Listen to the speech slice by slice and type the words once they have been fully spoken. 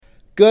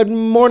Good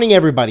morning,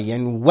 everybody,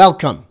 and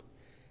welcome.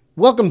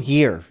 Welcome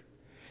here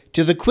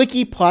to the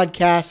Quickie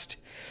Podcast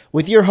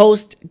with your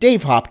host,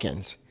 Dave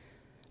Hopkins.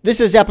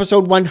 This is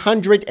episode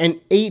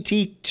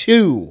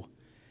 182,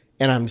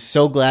 and I'm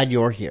so glad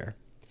you're here.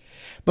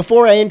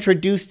 Before I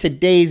introduce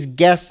today's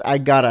guest, I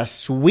got a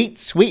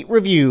sweet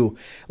review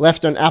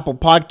left on Apple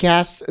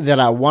Podcasts that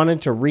I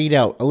wanted to read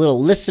out, a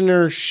little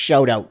listener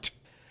shout out.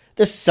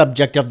 The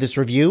subject of this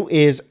review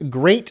is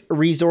great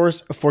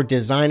resource for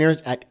designers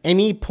at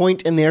any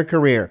point in their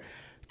career.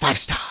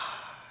 5-star.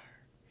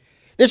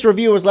 This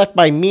review was left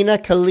by Mina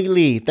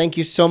Khalili. Thank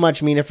you so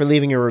much, Mina, for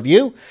leaving a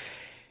review.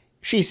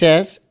 She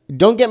says,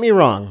 "Don't get me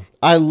wrong.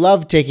 I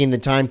love taking the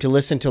time to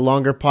listen to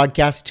longer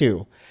podcasts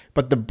too.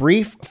 But the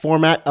brief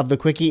format of the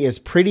Quickie is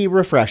pretty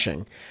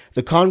refreshing.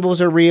 The convos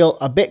are real,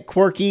 a bit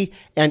quirky,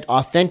 and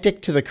authentic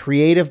to the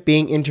creative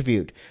being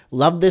interviewed.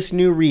 Love this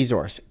new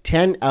resource.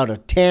 10 out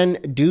of 10.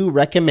 Do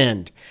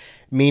recommend."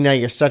 Mina,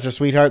 you're such a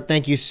sweetheart.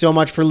 Thank you so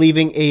much for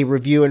leaving a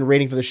review and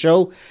rating for the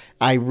show.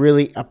 I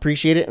really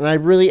appreciate it, and I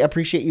really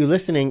appreciate you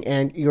listening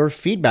and your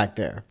feedback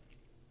there.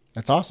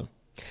 That's awesome.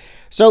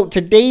 So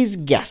today's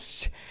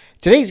guest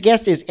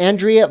is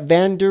Andrea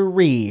Van Der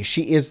Ree.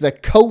 She is the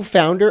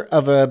co-founder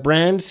of a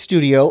brand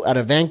studio out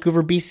of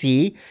Vancouver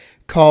BC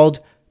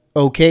called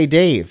Ok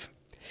Dave.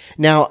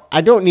 Now,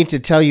 I don't need to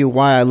tell you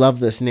why I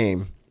love this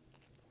name,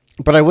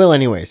 but I will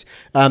anyways.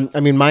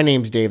 My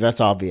name's Dave,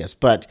 that's obvious,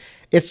 but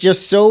it's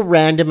just so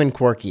random and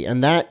quirky,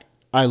 and that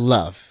I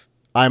love.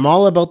 I'm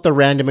all about the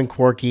random and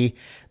quirky,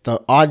 the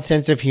odd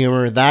sense of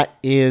humor. That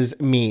is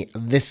me,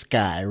 this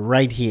guy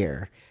right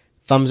here.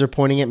 Thumbs are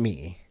pointing at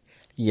me.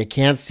 You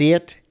can't see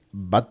it,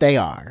 but they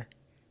are.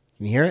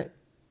 Can you hear it?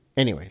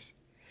 Anyways,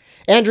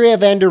 Andrea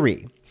Van Der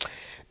Ree.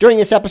 During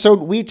this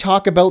episode, we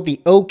talk about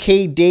the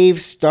Ok Dave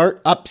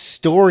startup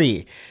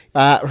story,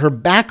 her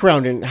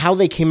background and how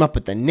they came up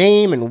with the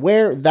name and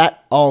where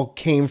that all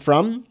came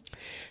from.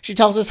 She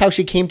tells us how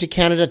she came to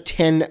Canada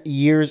 10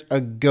 years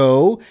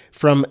ago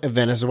from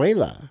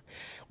Venezuela.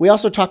 We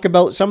also talk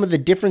about some of the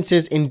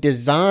differences in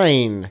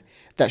design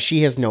that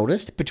she has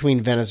noticed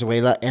between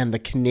Venezuela and the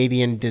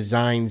Canadian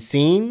design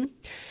scene.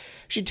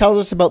 She tells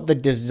us about the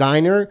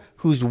designer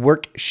whose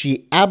work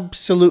she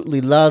absolutely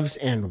loves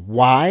and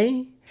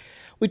why.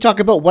 We talk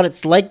about what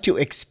it's like to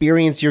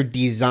experience your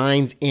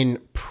designs in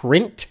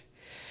print.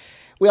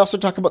 We also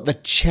talk about the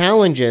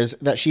challenges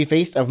that she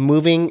faced of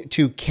moving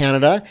to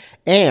Canada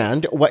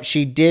and what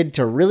she did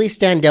to really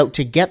stand out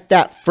to get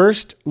that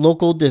first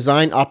local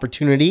design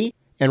opportunity.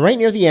 And right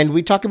near the end,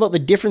 we talk about the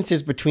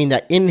differences between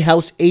that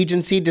in-house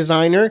agency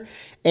designer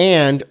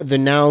and the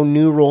now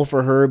new role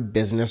for her,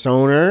 business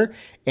owner,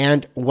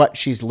 and what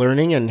she's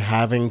learning and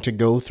having to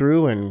go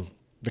through and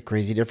the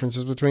crazy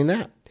differences between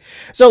that.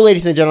 So,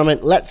 ladies and gentlemen,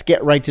 let's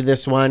get right to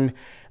this one.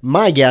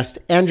 My guest,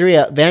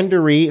 Andrea Van Der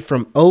Ree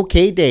from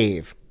Ok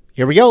Dave.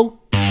 Here we go.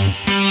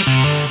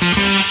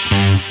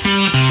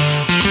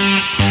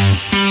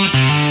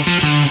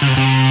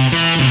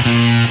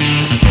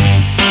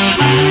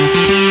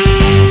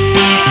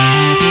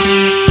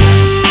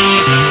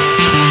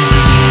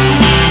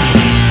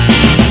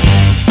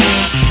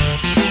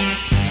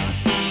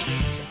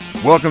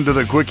 Welcome to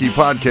the Quickie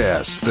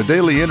Podcast, the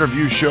daily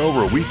interview show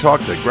where we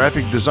talk to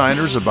graphic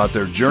designers about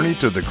their journey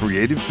to the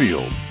creative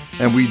field.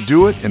 And we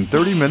do it in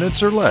 30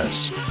 minutes or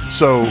less.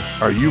 So,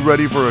 are you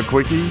ready for a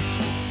Quickie?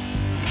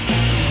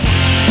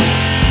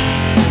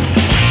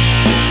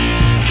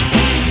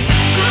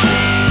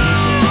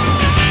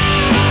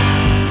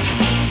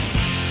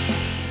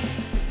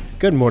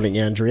 Good morning,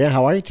 Andrea.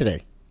 How are you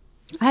today?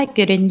 Hi,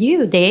 good. And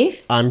you,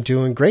 Dave? I'm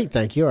doing great,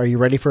 thank you. Are you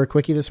ready for a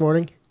Quickie this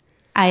morning?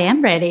 I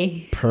am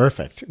ready.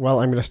 Perfect.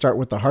 Well, I'm going to start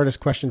with the hardest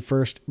question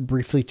first.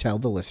 Briefly tell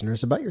the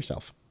listeners about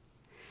yourself.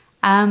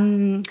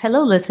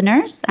 Hello,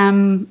 listeners.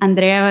 I'm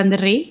Andrea Van Der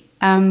Ree.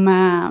 I'm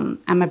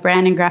a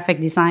brand and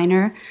graphic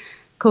designer,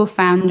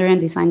 co-founder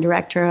and design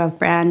director of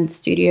brand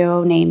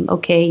studio named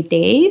Ok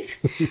Dave.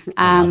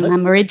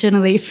 I'm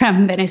originally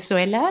from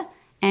Venezuela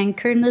and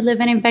currently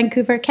living in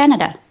Vancouver,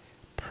 Canada.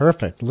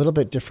 Perfect. A little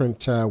bit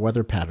different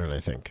weather pattern,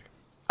 I think.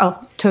 Oh,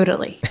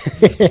 totally.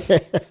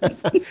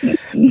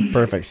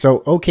 Perfect.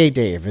 So, Ok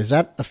Dave, is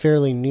that a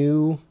fairly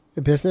new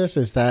business?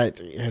 Has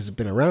it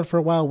been around for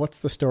a while? What's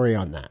the story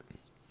on that?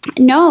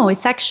 No,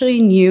 it's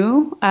actually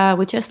new.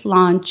 We just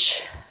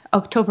launched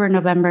October,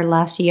 November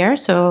last year.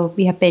 So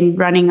we have been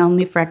running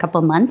only for a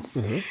couple months.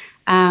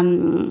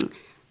 Mm-hmm.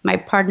 My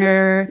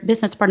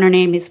business partner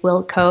name is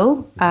Will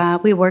Coe.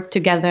 We work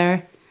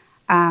together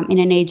in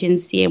an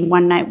agency, and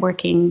one night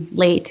working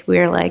late, we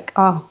were like,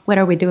 oh, what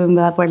are we doing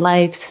with our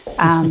lives?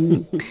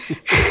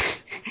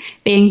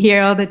 Being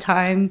here all the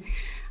time,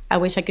 I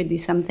wish I could do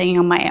something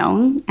on my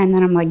own. And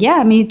then I'm like,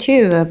 yeah, me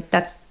too.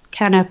 That's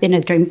kind of been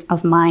a dream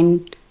of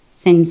mine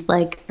since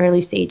like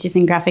early stages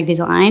in graphic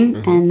design.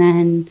 Mm-hmm. And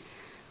then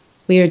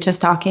we were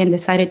just talking and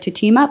decided to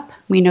team up.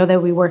 We know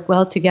that we work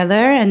well together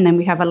and then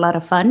we have a lot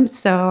of fun.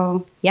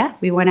 So yeah,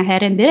 we went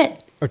ahead and did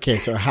it. Okay,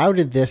 so how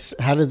did this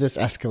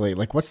escalate?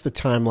 Like, what's the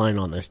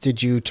timeline on this?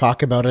 Did you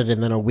talk about it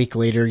and then a week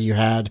later you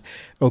had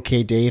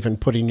OK Dave and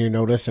put in your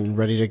notice and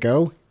ready to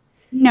go?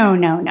 No.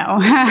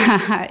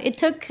 It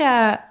took,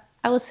 I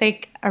would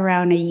say,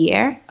 around a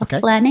year of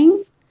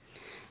planning.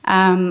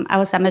 I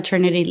was on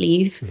maternity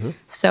leave,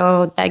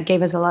 so that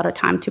gave us a lot of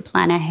time to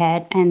plan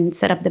ahead and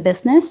set up the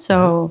business.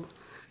 So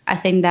I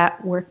think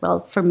that worked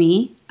well for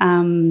me.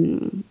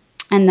 And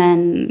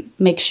then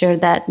make sure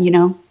that,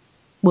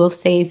 we'll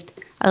saved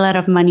a lot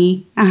of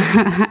money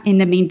in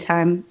the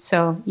meantime.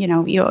 So,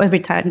 every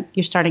time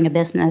you're starting a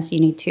business, you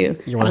need to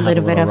have a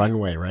little bit of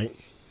runway, right?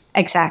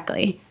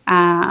 Exactly.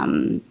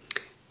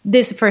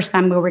 This is the first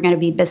time we were going to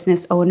be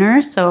business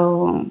owners,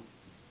 so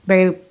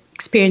very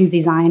experienced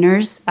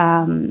designers,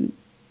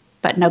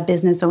 but no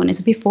business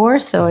owners before.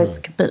 So it's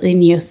a completely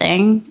new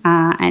thing.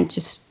 And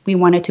just we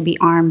wanted to be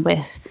armed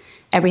with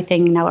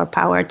everything in our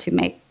power to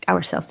make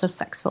ourselves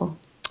successful.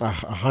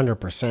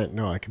 100%.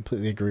 No, I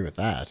completely agree with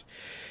that.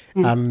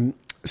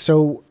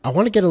 So I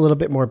want to get a little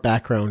bit more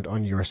background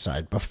on your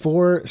side.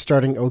 Before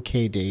starting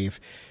OK Dave,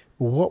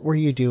 what were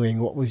you doing?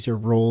 What was your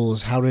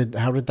roles? How did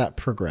that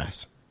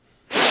progress?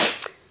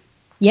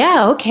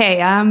 Yeah, okay.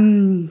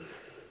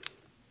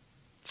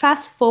 Back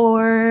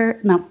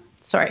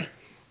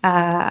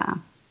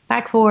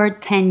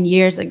forward 10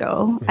 years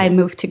ago, I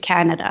moved to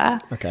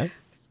Canada. Okay.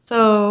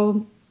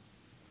 So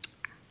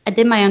I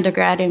did my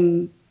undergrad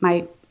in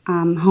my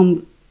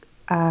home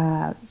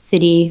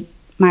city,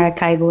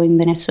 Maracaibo in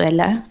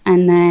Venezuela.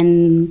 And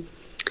then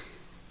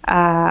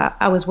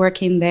I was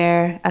working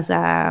there as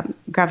a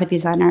graphic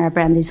designer, a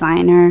brand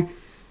designer.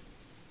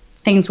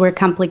 Things were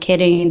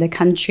complicating in the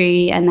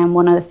country. And then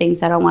one of the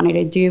things that I wanted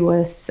to do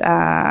was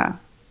to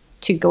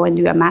go and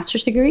do a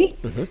master's degree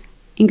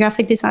in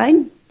graphic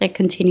design, like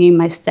continuing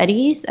my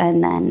studies.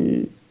 And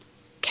then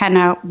kind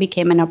of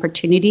became an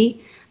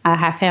opportunity. I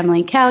have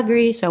family in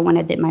Calgary, so I went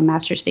and did my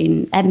master's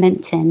in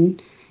Edmonton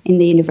in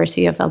the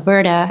University of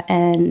Alberta,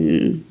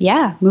 and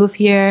moved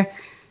here,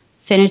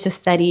 finished the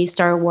study,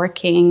 started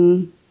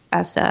working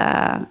as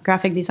a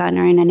graphic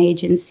designer in an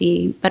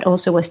agency, but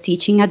also was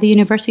teaching at the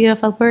University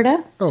of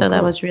Alberta. So cool.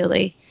 that was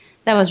really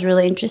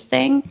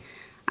interesting.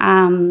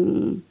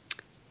 And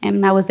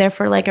I was there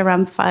for like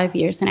around 5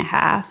 years and a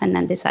half, and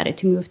then decided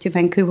to move to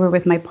Vancouver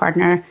with my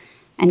partner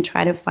and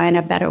try to find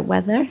a better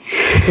weather.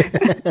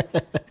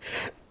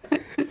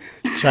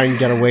 Try and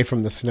get away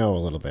from the snow a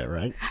little bit,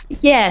 right?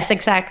 Yes,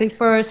 exactly.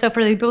 For the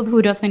people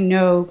who doesn't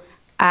know,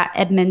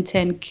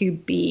 Edmonton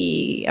could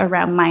be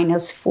around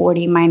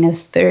 -40,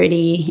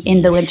 -30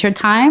 in the winter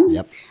time.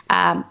 Yep.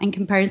 In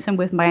comparison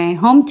with my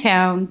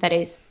hometown, that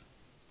is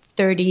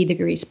 30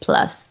 degrees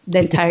plus the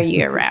entire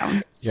year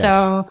round. Yes.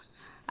 So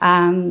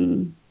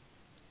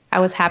I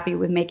was happy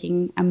with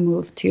making a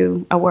move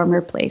to a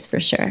warmer place for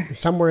sure.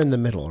 Somewhere in the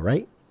middle,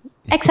 right?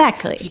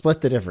 Exactly.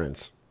 Split the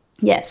difference.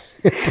 Yes.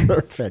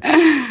 Perfect.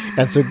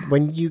 And so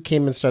when you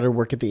came and started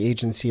work at the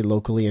agency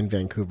locally in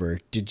Vancouver,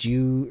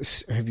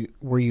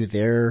 were you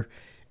there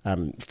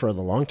for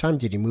the long time?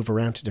 Did you move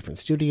around to different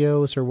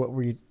studios, or what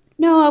were you?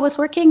 No, I was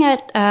working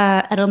at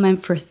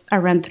Edelman for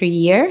around 3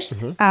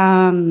 years.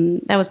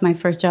 That was my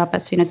first job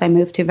as soon as I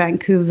moved to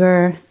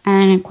Vancouver,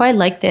 and I quite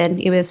liked it.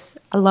 It was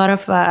a lot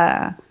of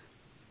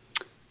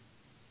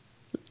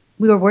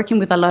we were working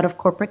with a lot of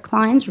corporate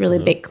clients, really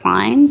big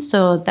clients.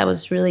 So that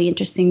was really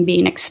interesting,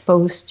 being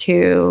exposed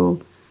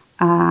to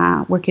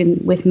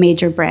working with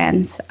major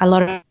brands. A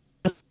lot of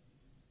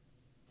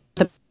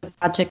the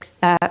projects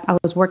that I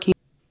was working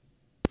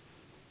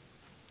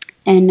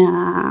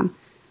and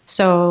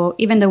so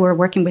even though we're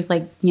working with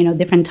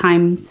different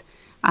times,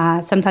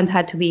 sometimes I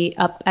had to be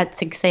up at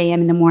 6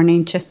 a.m. in the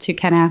morning just to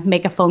kind of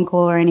make a phone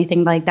call or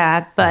anything like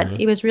that. But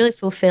it was really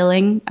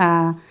fulfilling.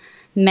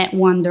 Met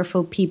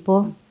wonderful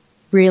people.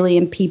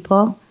 Brilliant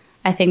people.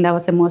 I think that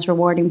was the most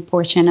rewarding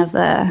portion of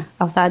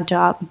that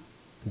job.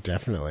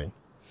 Definitely.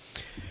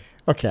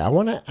 Okay, I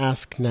want to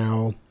ask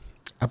now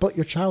about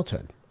your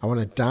childhood. I want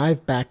to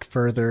dive back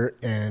further,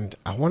 and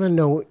I want to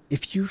know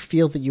if you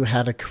feel that you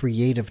had a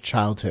creative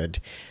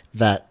childhood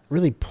that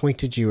really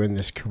pointed you in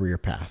this career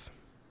path.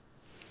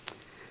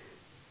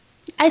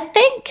 I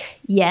think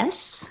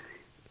yes.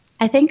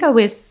 I think I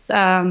was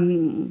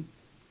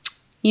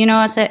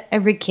as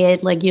every kid,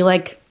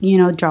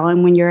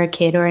 drawing when you're a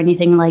kid or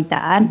anything like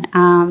that.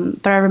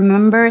 But I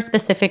remember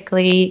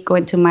specifically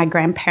going to my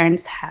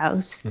grandparents'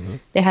 house.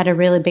 They had a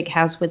really big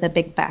house with a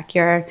big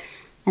backyard.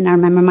 And I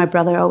remember my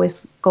brother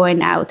always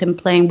going out and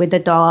playing with the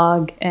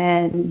dog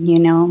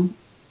and,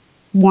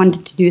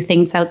 wanted to do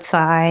things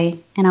outside.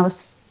 And I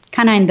was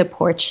kind of in the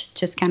porch,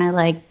 just kind of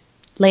like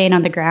laying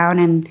on the ground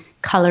and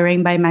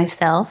coloring by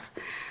myself.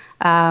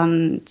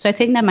 So I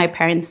think that my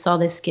parents saw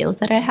the skills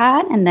that I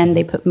had, and then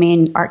they put me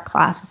in art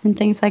classes and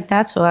things like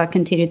that. So I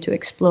continued to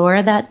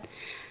explore that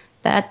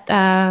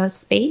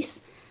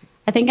space.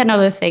 I think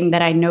another thing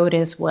that I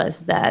noticed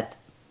was that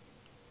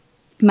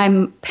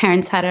my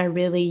parents had a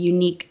really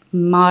unique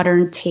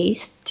modern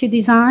taste to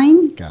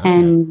design,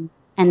 and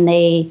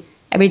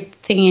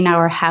everything in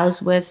our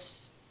house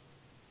was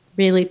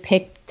really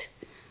picked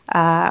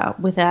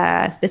with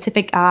a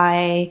specific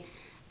eye,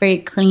 very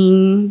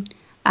clean.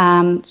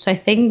 So I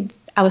think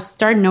I was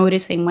start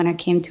noticing when I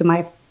came to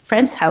my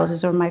friends'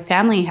 houses or my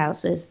family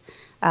houses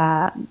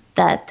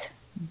that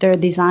their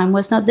design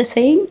was not the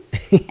same.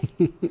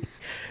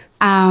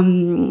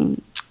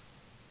 And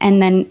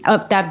then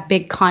of that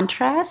big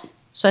contrast,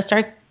 so I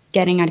started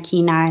getting a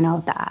keen eye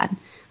of that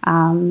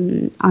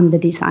on the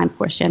design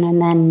portion.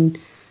 And then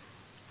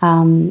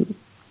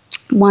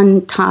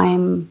one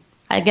time,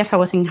 I guess I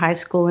was in high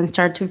school and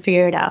started to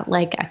figure it out.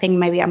 Like, I think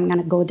maybe I'm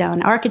going to go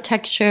down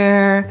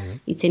architecture. Mm-hmm.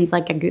 It seems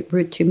like a good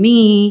route to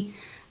me.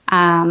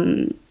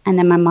 And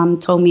then my mom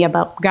told me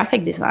about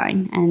graphic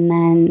design. And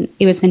then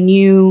it was a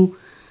new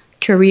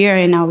career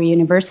in our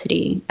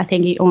university. I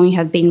think it only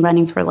had been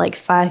running for like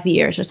 5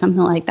 years or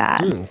something like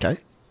that. Okay.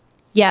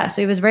 Yeah,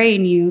 so it was very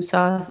new. So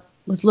I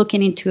was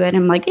looking into it and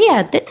I'm like,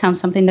 yeah, that sounds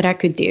something that I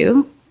could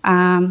do.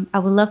 I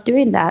would love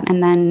doing that.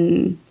 And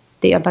then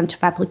did a bunch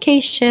of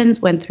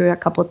applications, went through a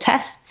couple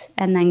tests,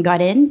 and then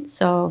got in.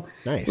 So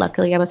nice.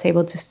 Luckily I was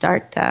able to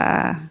start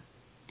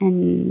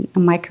in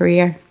my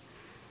career.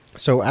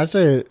 So as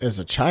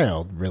a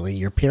child, really,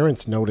 your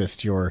parents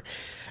noticed your,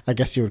 I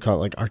guess you would call it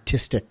like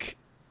artistic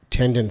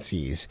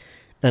tendencies,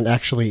 and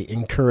actually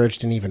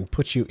encouraged and even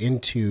put you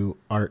into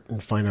art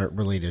and fine art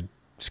related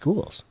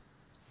schools.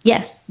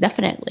 Yes,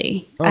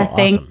 definitely. I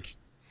think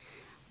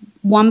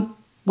one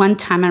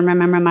time I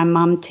remember my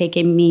mom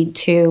taking me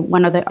to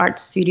one of the art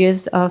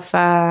studios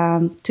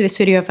to the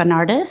studio of an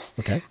artist.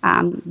 Okay.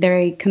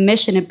 They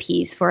commissioned a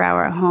piece for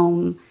our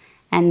home,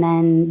 and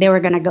then they were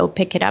going to go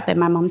pick it up. And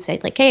my mom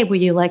said, like, hey,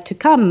 would you like to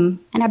come?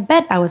 And I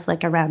bet I was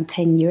like around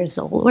 10 years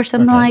old or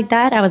something like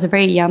that. I was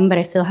very young, but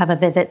I still have a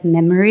vivid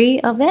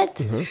memory of it.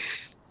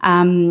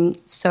 Mm-hmm.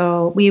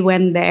 So we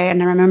went there,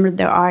 and I remember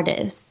the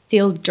artist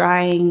still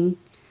drying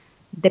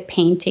the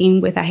painting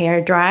with a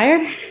hair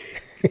dryer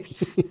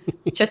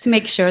just to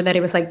make sure that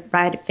it was like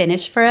right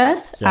finished for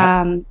us.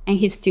 Yeah. And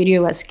his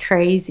studio was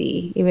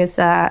crazy. It was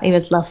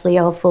lovely,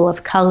 all full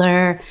of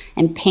color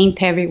and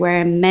paint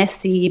everywhere and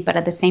messy, but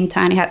at the same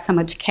time it had so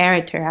much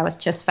character. I was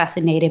just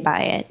fascinated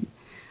by it.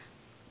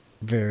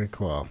 Very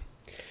cool.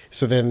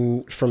 So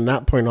then from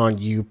that point on,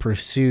 you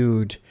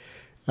pursued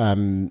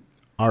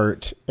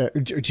art.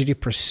 Did you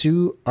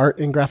pursue art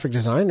and graphic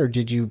design, or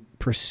did you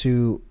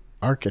pursue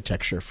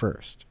architecture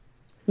first?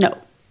 No,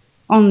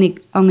 only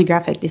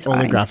graphic design.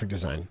 Only graphic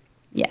design.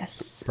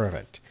 Yes.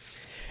 Perfect.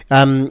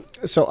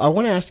 So I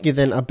want to ask you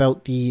then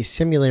about the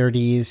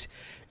similarities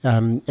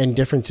and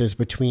differences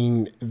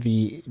between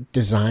the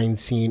design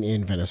scene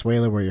in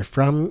Venezuela, where you're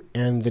from,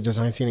 and the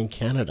design scene in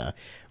Canada.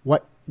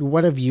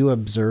 What have you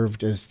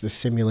observed as the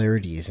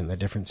similarities and the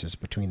differences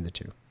between the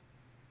two?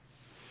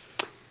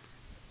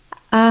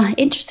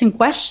 Interesting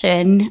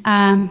question.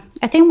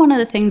 I think one of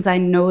the things I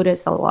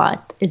notice a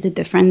lot is the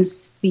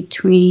difference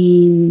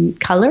between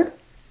color.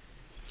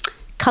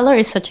 Color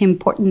is such an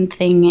important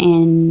thing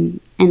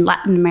in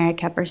Latin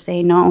America per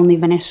se, not only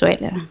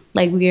Venezuela.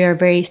 Like, we are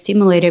very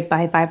stimulated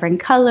by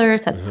vibrant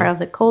colors as part of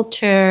the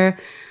culture.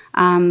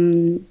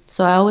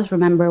 So I always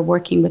remember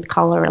working with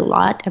color a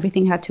lot.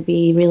 Everything had to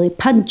be really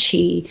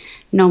punchy.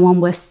 No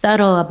one was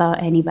subtle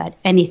about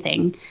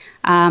anything.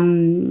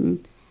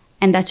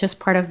 And that's just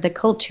part of the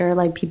culture.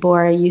 Like, people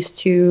are used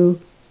to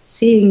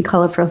seeing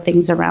colorful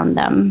things around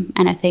them.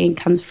 And I think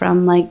it comes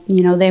from, like,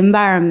 you know, the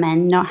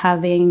environment, not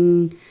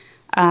having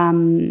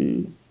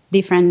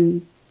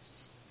different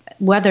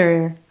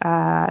weather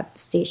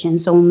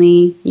stations. You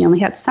only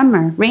had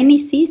summer, rainy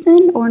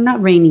season or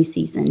not rainy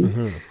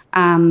season.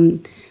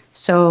 Mm-hmm.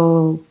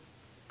 So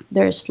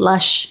there's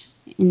slush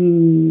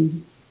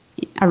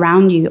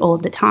around you all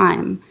the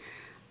time.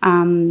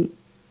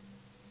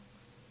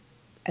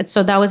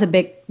 So that was a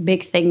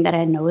big thing that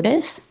I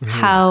noticed,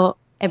 how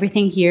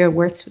everything here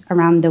works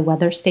around the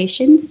weather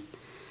stations.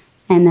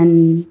 And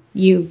then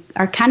you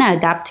are kind of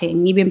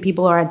adapting. Even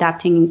people are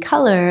adapting in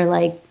color.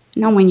 Like,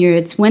 you know, when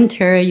it's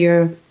winter,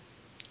 you're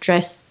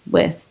dressed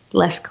with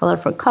less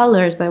colorful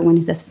colors. But when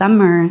it's the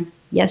summer,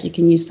 yes, you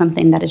can use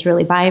something that is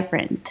really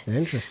vibrant.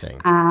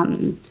 Interesting.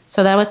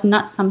 So that was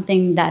not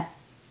something that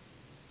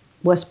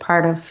was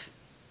part of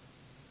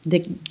the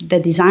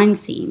design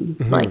scene.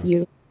 Mm-hmm. Like,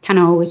 you kind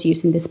of always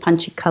using these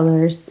punchy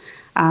colors.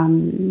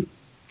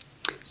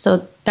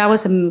 So that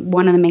was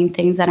one of the main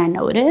things that I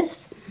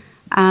noticed.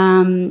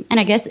 And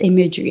I guess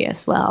imagery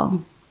as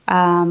well.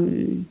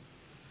 I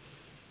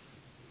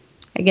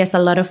guess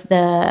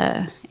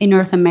in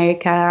North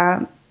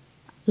America,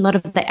 a lot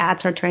of the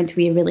ads are trying to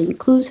be really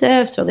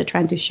inclusive. So they're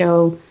trying to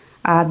show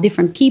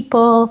different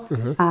people.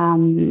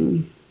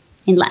 Mm-hmm.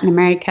 In Latin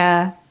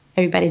America,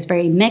 everybody's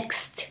very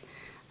mixed.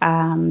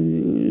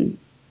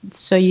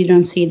 So you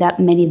don't see that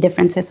many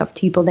differences of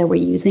people that we're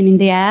using in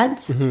the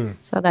ads. Mm-hmm.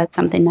 So that's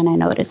something that I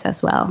noticed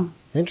as well.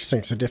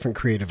 Interesting. So different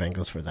creative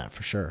angles for that,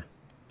 for sure.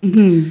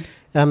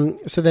 Mm-hmm.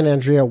 So then,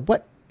 Andrea,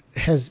 what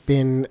has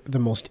been the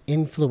most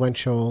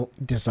influential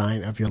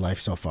design of your life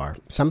so far?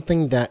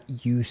 Something that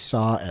you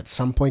saw at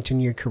some point in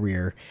your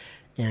career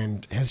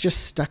and has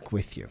just stuck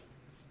with you?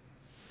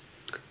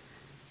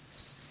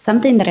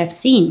 Something that I've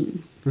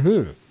seen.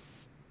 Mm-hmm.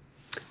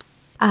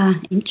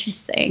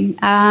 Interesting.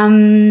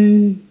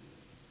 I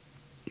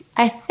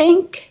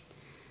think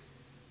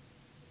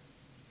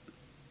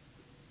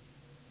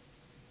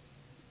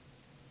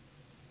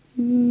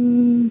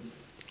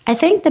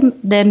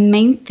the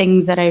main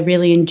things that I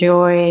really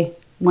enjoy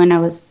when I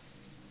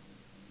was,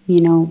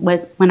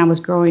 when I was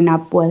growing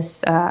up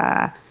was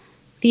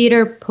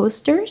theater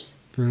posters.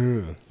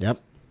 Yep.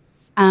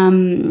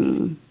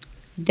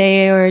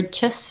 They were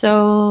just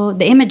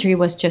the imagery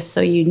was just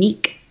so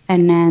unique,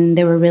 and then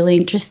they were really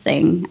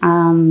interesting.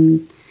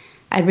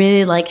 I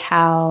really like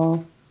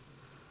how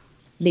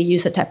the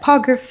use of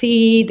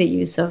typography, the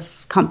use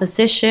of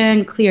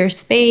composition, clear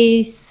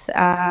space. So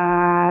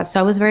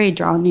I was very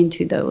drawn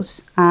into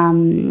those.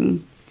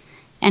 And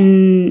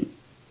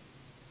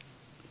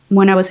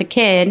when I was a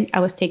kid,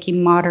 I was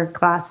taking modern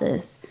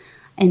classes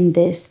in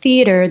this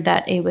theater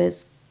that it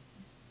was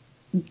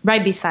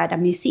right beside a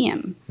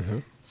museum. Mm-hmm.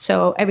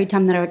 So every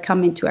time that I would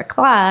come into a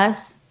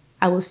class,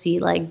 I will see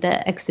like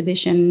the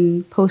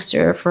exhibition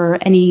poster for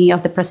any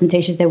of the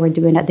presentations they were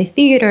doing at the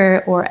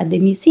theater or at the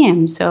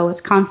museum. So I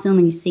was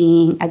constantly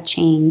seeing a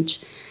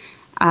change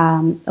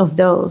of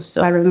those.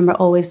 So I remember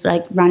always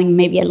like running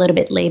maybe a little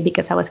bit late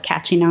because I was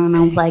catching on.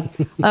 I was like,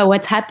 oh,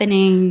 what's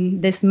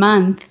happening this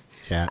month?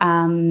 Yeah.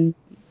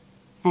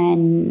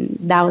 And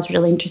that was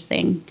really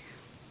interesting.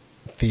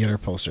 Theater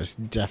posters,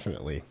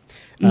 definitely.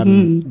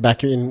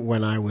 Back in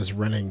when I was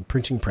running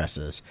printing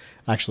presses,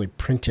 I actually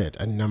printed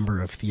a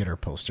number of theater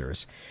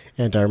posters.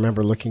 And I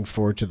remember looking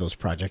forward to those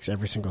projects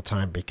every single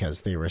time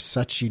because they were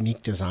such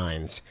unique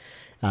designs.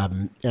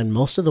 And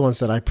most of the ones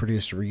that I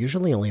produced were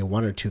usually only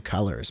 1 or 2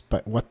 colors,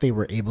 but what they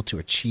were able to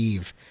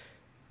achieve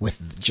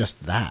with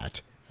just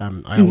that,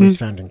 I always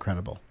found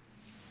incredible.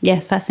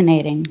 Yes,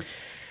 fascinating.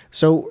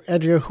 So,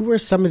 Andrea, who are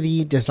some of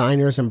the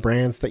designers and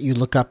brands that you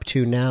look up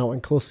to now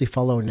and closely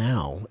follow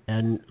now?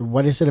 And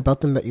what is it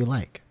about them that you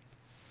like?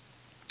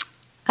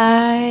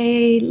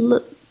 I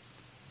look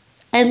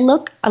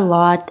a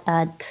lot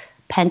at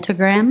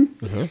Pentagram,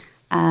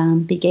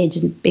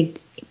 big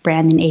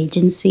brand and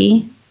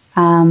agency,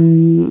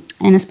 and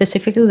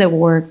specifically the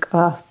work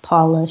of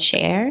Paula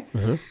Scher.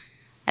 Mm-hmm.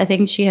 I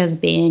think she has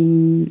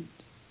been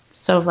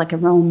sort of like a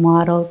role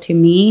model to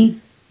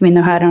me. Even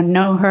though I don't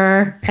know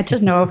her, I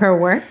just know of her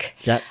work.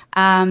 Yeah.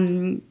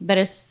 But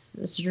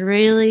it's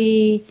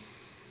really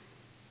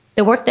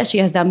the work that she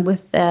has done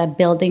with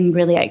building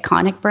really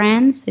iconic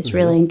brands. It's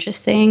really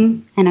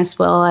interesting, and as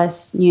well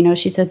as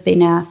she's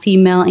been a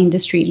female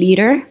industry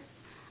leader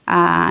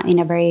in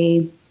a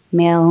very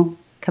male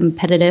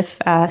competitive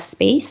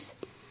space.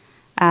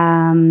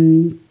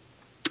 And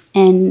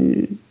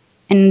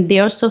the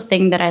also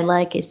thing that I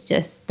like is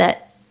just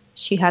that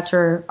she has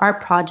her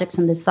art projects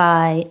on the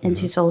side, and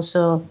she's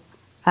also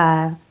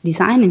a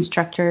design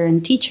instructor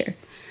and teacher.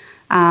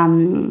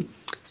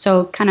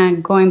 So kind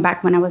of going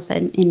back when I was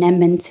in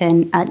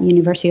Edmonton at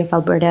University of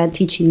Alberta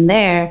teaching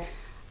there,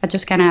 I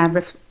just kind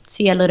of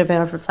see a little bit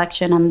of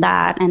reflection on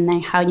that, and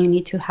then how you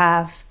need to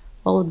have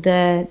all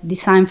the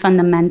design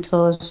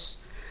fundamentals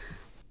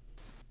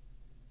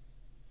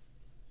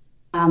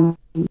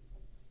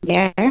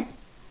there,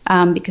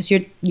 because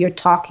you're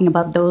talking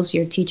about those,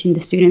 you're teaching the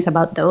students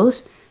about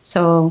those.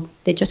 So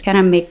they just kind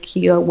of make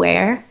you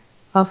aware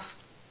of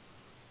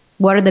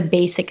what are the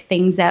basic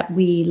things that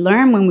we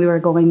learned when we were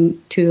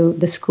going to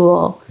the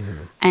school,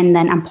 and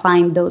then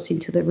applying those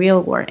into the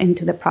real world,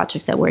 into the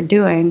projects that we're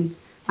doing.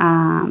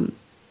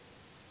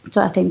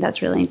 So I think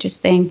that's really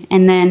interesting.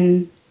 And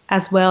then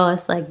as well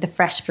as like the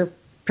fresh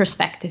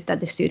perspective that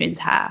the students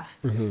have.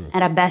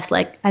 And I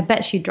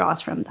bet she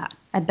draws from that.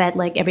 I bet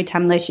like every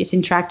time that she's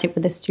interacted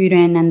with a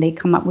student and they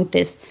come up with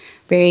this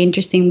very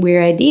interesting,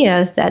 weird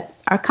ideas that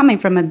are coming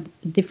from a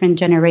different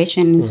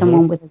generation and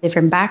someone with a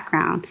different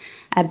background,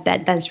 I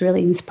bet that's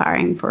really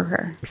inspiring for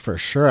her. For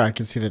sure. I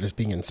can see that as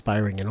being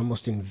inspiring and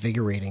almost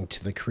invigorating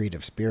to the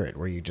creative spirit,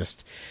 where you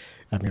just,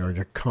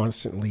 you're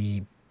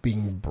constantly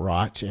being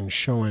brought and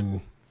shown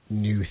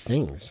new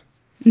things.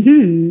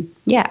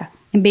 Yeah.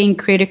 And being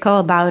critical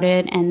about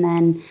it, and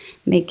then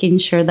making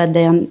sure that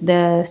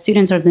the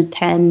students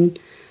understand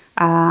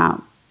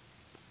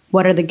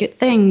what are the good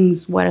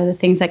things, what are the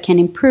things that can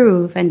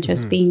improve, and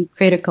just being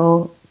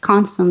critical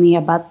constantly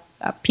about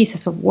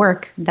pieces of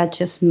work that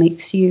just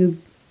makes you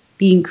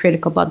being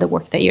critical about the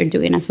work that you're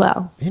doing as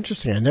well.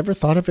 Interesting. I never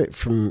thought of it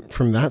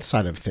from that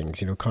side of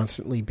things,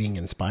 constantly being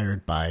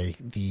inspired by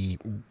the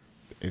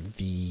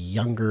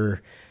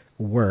younger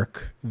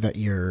work that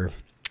you're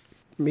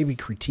maybe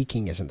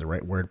critiquing isn't the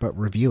right word, but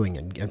reviewing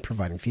and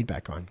providing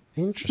feedback on.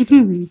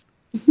 Interesting.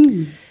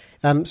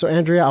 So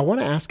Andrea, I want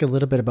to ask a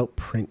little bit about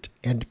print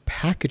and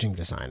packaging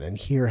design and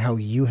hear how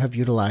you have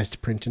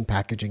utilized print and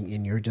packaging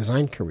in your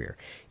design career.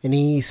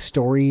 Any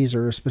stories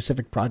or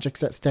specific projects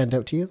that stand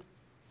out to you?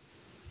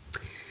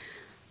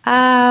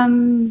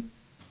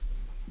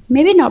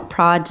 Maybe not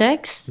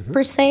projects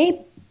per se,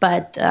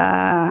 but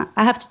I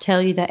have to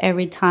tell you that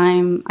every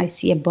time I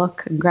see a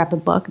book, grab a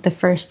book, the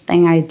first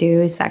thing I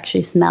do is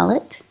actually smell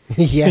it.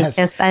 Yes.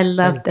 Because I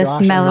love the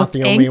smell of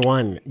ink. I'm not the only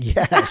one.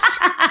 Yes.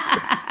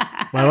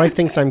 My wife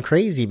thinks I'm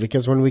crazy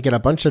because when we get a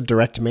bunch of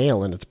direct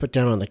mail and it's put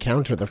down on the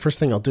counter, the first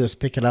thing I'll do is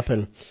pick it up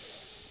and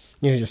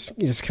you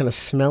just kind of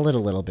smell it a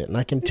little bit, and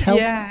I can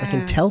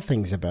tell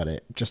things about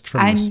it just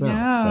from the smell.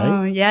 I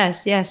know. Right?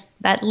 Yes.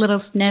 That little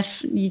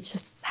sniff, you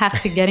just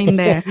have to get in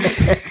there.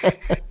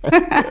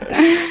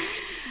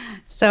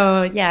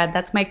 So yeah,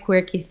 that's my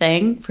quirky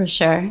thing for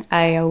sure.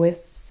 I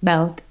always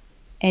smell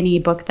any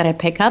book that I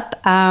pick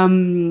up.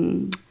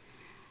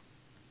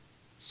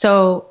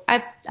 So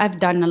I've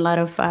done a lot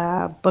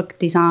of book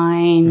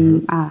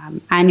design,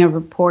 annual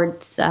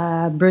reports,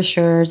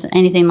 brochures,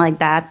 anything like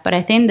that. But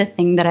I think the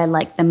thing that I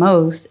like the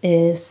most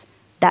is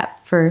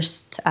that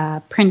first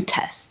print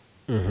test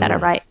that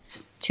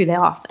arrives to the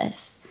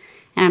office.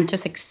 And I'm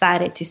just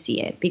excited to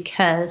see it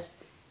because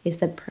it's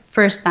the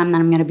first time that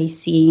I'm going to be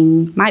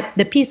seeing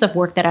the piece of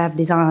work that I've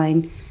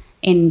designed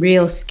in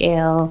real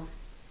scale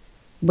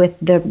with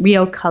the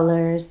real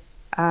colors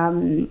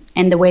and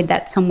the way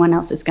that someone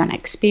else is going to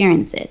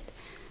experience it.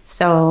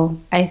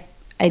 So I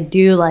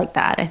do like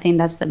that. I think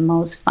that's the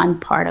most fun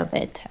part of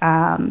it.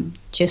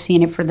 Just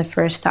seeing it for the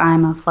first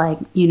time of like,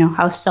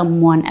 how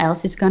someone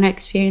else is going to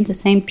experience the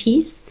same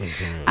piece.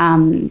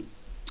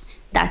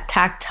 That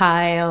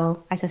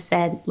tactile, as I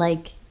said,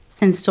 like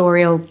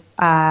sensorial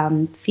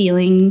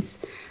feelings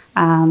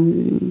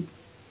from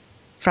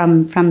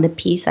the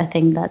piece. I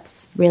think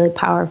that's really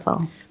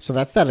powerful. So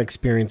that's that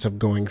experience of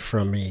going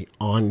from a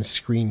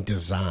on-screen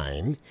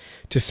design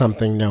to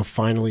something now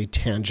finally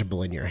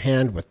tangible in your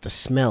hand with the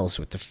smells,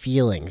 with the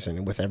feelings,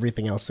 and with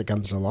everything else that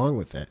comes along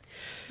with it.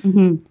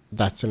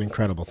 That's an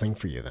incredible thing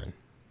for you then.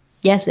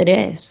 Yes, it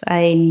is.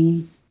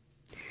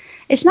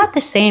 It's not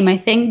the same. I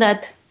think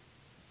that,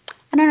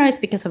 I don't know, it's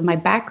because of my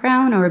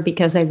background or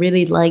because I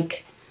really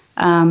like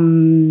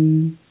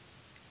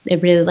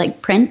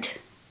print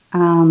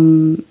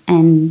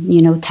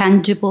and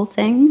tangible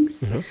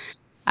things.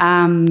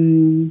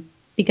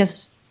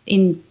 Because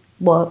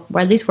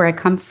at least where I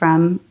come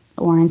from,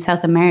 or in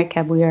South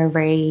America, we are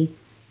very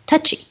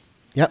touchy.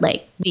 Yep.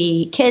 Like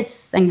we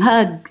kiss and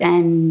hug,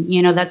 and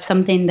that's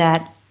something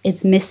that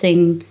it's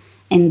missing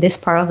in this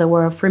part of the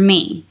world for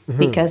me,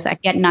 because I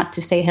get not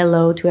to say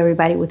hello to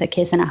everybody with a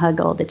kiss and a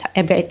hug all the time,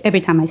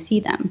 every time I see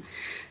them.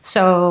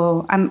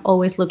 So I'm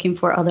always looking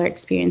for other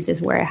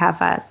experiences where I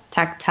have a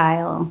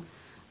tactile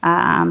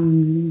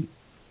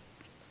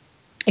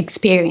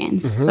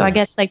experience. So I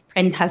guess like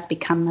print has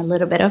become a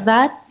little bit of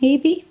that,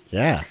 maybe.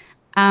 Yeah.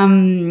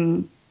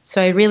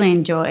 So I really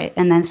enjoy it.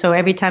 And then so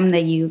every time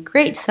that you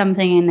create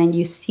something and then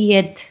you see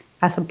it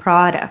as a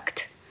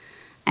product,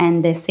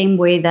 and the same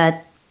way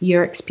that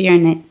you're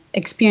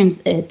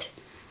experience it,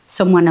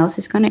 someone else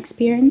is going to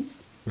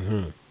experience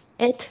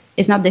it.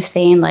 It's not the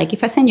same. Like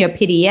if I send you a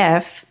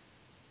PDF,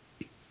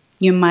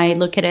 you might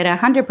look at it at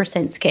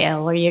 100%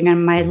 scale, or you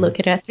might look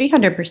at it at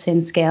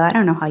 300% scale. I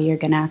don't know how you're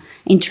going to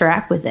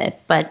interact with it,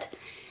 but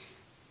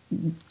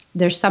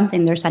there's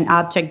an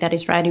object that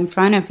is right in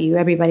front of you.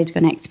 Everybody's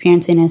going to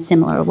experience it in a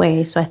similar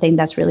way. So I think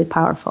that's really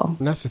powerful.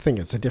 And that's the thing.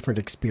 It's a different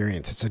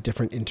experience. It's a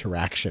different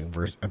interaction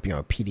versus a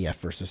PDF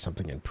versus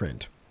something in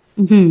print.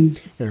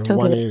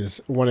 Totally.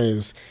 One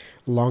is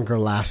longer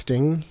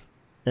lasting,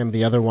 and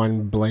the other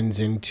one blends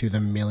into the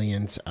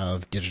millions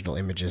of digital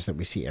images that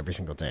we see every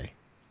single day.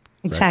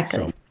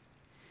 Exactly. Right? So,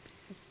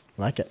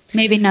 like it.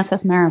 Maybe not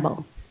as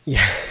memorable.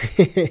 Yeah.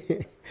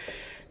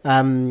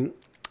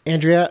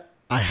 Andrea,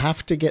 I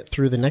have to get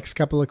through the next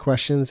couple of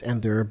questions,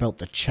 and they're about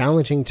the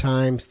challenging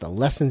times, the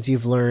lessons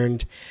you've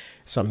learned.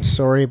 So I'm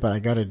sorry, but I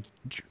gotta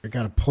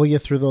pull you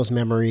through those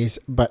memories,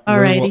 but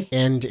we will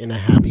end in a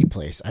happy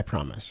place. I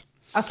promise.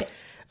 Okay.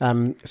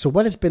 So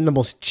what has been the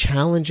most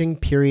challenging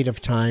period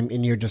of time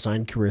in your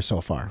design career so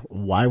far?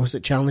 Why was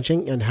it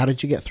challenging, and how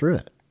did you get through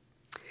it?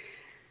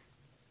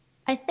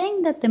 I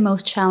think that the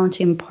most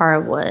challenging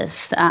part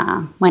was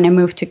when I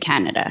moved to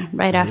Canada,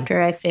 right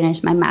after I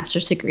finished my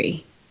master's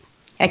degree.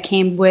 I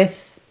came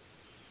with,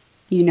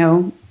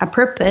 a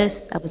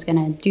purpose. I was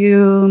going to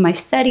do my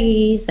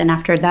studies, and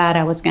after that,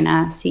 I was going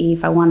to see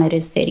if I wanted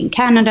to stay in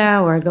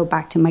Canada or go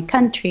back to my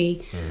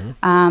country.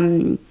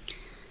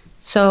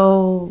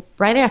 So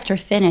right after I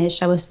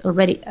finished, I was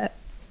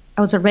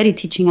already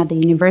teaching at the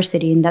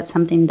university, and that's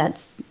something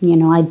that's,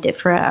 I did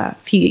for a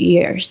few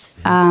years.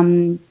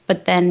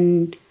 But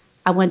then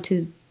I went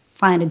to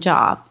find a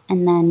job,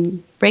 and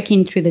then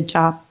breaking through the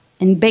job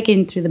and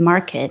breaking through the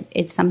market,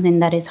 it's something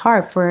that is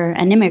hard for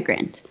an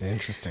immigrant.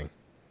 Interesting.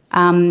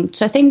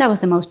 So I think that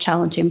was the most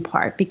challenging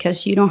part,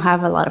 because you don't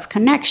have a lot of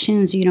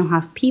connections. You don't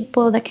have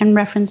people that can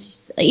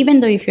reference.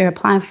 Even though if you're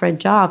applying for a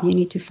job, you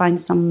need to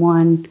find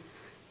someone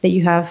that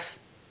you have,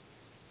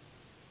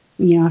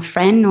 a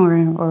friend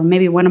or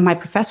maybe one of my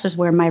professors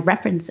were my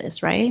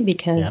references, right?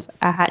 Because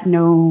I had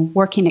no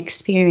working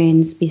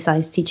experience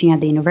besides teaching at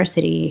the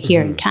university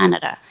here in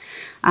Canada.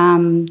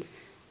 And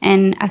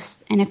I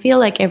feel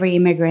like every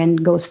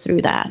immigrant goes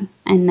through that.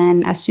 And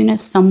then as soon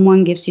as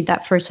someone gives you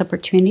that first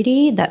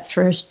opportunity, that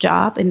first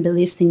job, and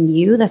believes in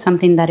you, that's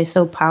something that is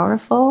so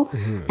powerful.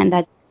 And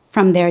that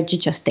from there, you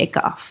just take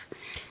off.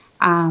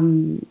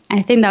 And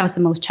I think that was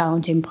the most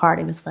challenging part.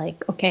 It was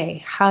like,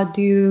 okay, how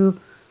do,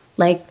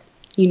 like,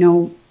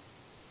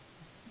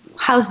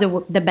 how's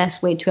the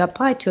best way to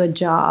apply to a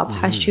job?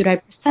 How should I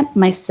present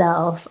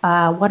myself?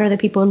 What are the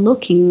people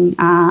looking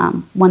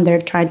when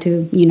they're trying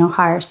to,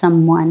 hire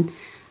someone,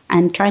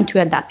 and trying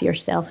to adapt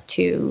yourself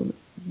to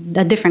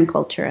a different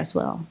culture as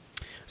well.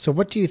 So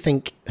what do you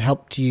think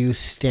helped you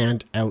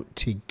stand out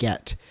to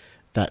get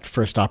that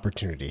first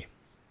opportunity?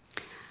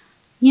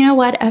 You know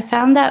what? I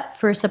found that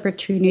first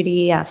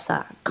opportunity as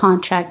a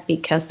contract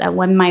because I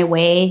went my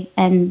way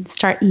and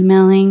start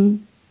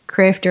emailing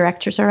creative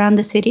directors around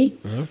the city.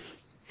 Mm-hmm.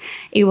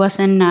 It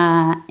wasn't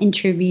an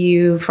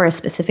interview for a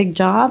specific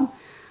job.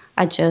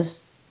 I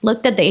just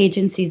looked at the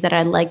agencies that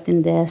I liked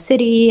in the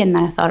city, and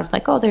then I thought of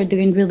like, oh, they're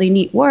doing really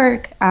neat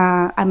work.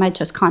 I might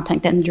just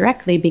contact them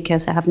directly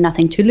because I have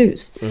nothing to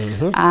lose.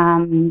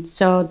 Mm-hmm.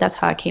 So that's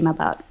how I came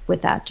about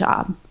with that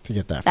job. To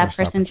get that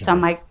person saw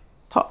my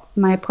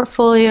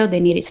portfolio. They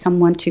needed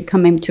someone to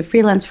come in to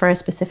freelance for a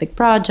specific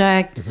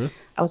project. Mm-hmm.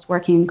 I was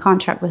working in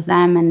contract with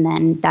them, and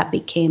then that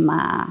became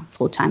a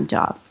full-time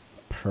job.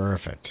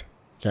 Perfect.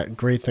 Yeah,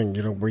 great thing,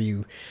 where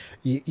you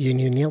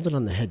nailed it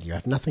on the head. You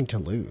have nothing to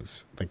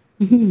lose. Like,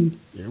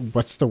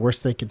 what's the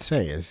worst they could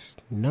say is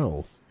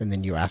no, and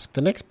then you ask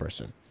the next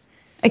person.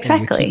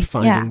 Exactly.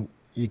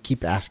 You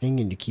keep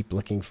asking, and you keep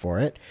looking for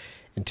it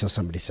until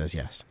somebody says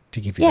yes to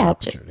give you that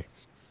opportunity.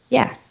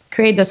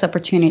 Create those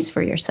opportunities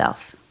for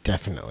yourself.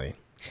 Definitely.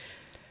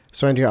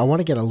 So, Andrea, I want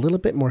to get a little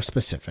bit more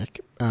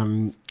specific.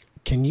 Can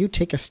you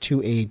take us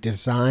to a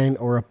design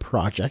or a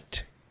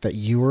project that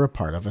you were a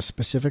part of, a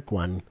specific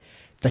one,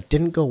 that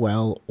didn't go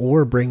well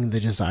or bring the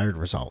desired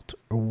result?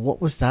 Or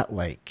what was that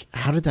like?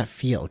 How did that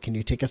feel? Can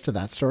you take us to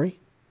that story?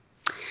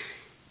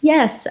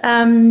 Yes.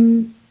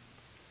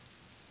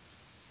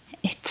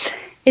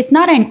 It's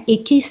not an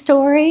icky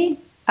story.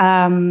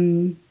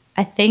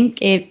 I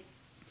think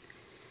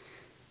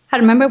I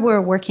remember we were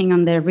working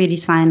on the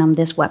redesign on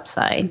this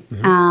website,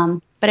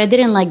 but I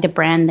didn't like the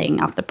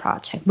branding of the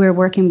project. We were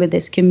working with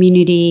this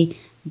community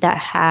that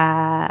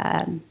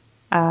had,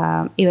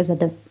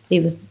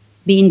 it was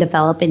being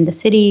developed in the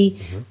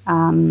city,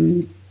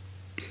 and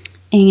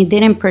it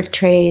didn't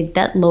portray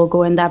that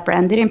logo, and that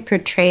brand didn't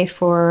portray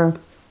for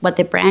what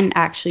the brand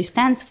actually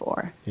stands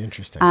for.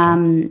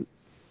 Interesting.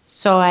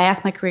 So I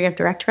asked my creative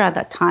director at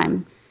that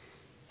time,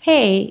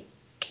 hey,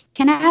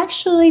 can I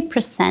actually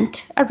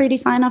present a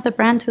redesign of the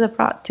brand to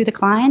the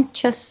client,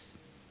 just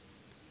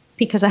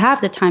because I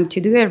have the time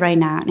to do it right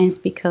now, and it's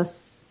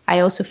because I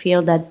also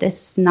feel that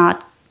this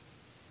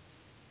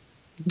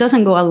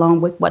doesn't go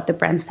along with what the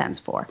brand stands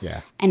for.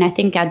 Yeah. And I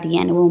think at the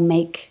end it will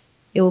make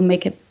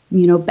it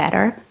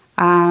better.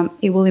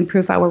 It will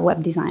improve our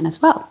web design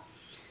as well.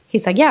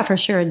 He's like, yeah, for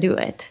sure, do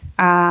it.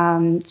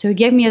 So he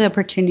gave me the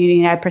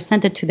opportunity. I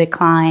presented to the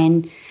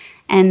client,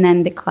 and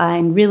then the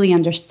client really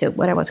understood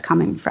what I was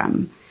coming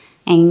from.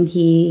 And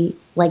he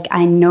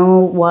I know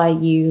why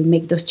you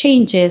make those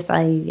changes.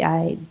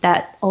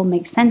 That all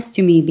makes sense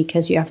to me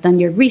because you have done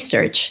your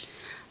research.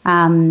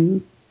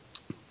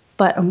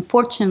 But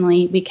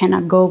unfortunately, we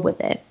cannot go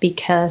with it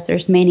because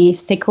there's many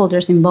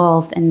stakeholders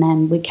involved, and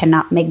then we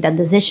cannot make that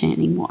decision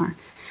anymore.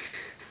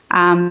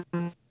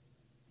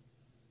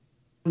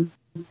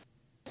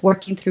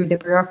 Working through the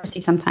bureaucracy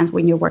sometimes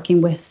when you're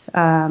working with,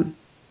 that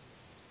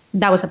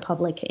was a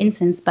public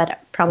instance, but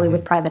probably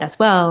with private as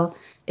well,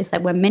 is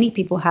that when many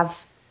people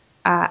have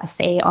a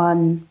say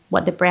on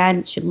what the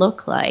brand should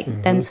look like,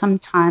 then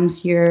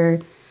sometimes you're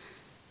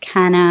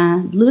kind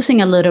of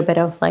losing a little bit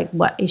of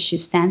what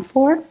issues stand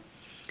for.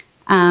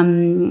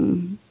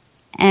 And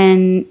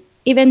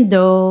even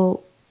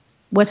though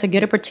it was a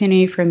good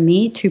opportunity for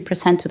me to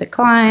present to the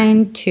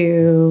client,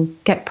 to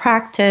get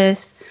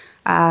practice,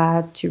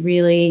 to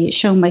really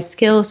show my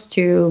skills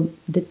to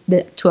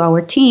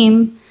our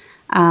team,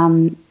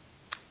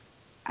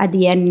 at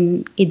the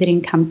end, it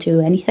didn't come to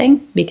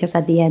anything because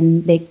at the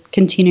end, they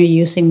continue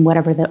using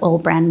whatever the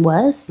old brand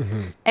was.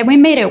 And we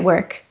made it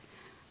work.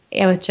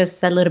 It was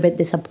just a little bit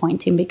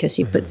disappointing because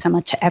you put so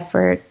much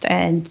effort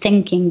and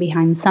thinking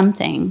behind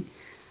something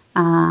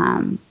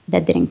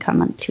that didn't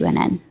come to an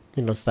end.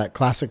 It's that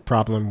classic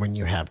problem when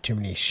you have too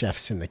many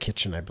chefs in the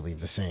kitchen, I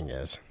believe the saying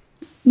is.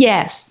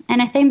 Yes.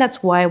 And I think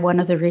that's why one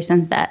of the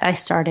reasons that I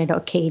started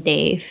Ok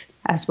Dave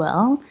as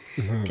well,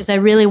 because I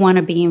really want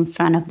to be in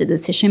front of the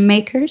decision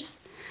makers.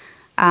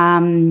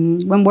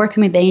 When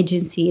working with the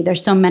agency,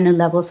 there's so many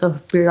levels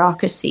of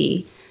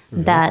bureaucracy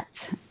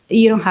that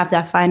you don't have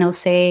that final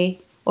say,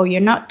 or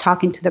you're not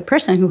talking to the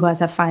person who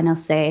has a final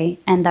say.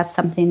 And that's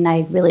something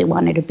I really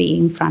wanted to be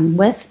in front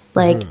with,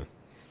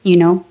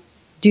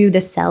 do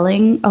the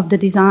selling of the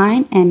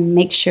design and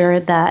make sure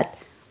that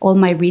all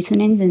my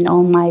reasonings and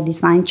all my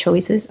design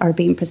choices are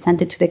being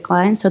presented to the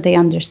client so they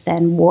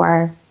understand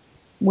where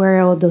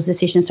all those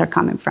decisions are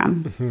coming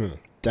from.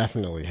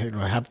 Definitely.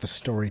 I have the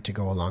story to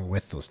go along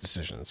with those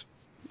decisions.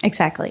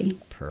 Exactly.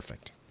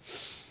 Perfect.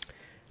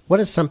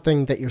 What is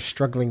something that you're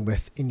struggling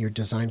with in your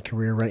design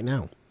career right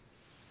now?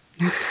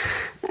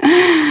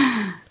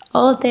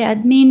 All the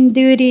admin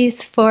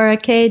duties for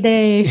OK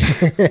Dave.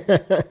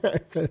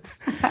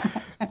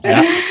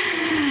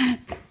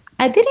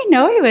 I didn't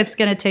know it was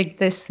going to take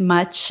this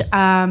much.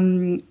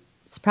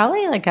 It's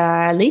probably like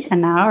at least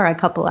an hour, a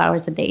couple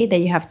hours a day that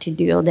you have to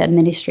do all the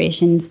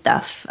administration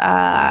stuff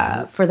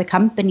for the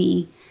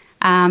company.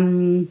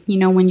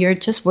 When you're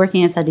just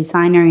working as a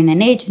designer in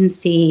an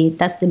agency,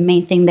 that's the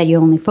main thing that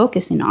you're only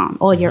focusing on.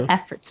 All your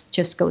efforts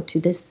just go to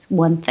this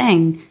one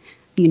thing,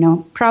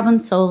 problem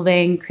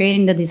solving,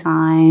 creating the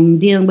design,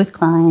 dealing with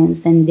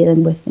clients, and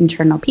dealing with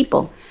internal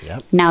people.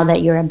 Yep. Now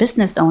that you're a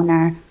business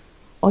owner,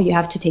 you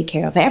have to take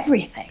care of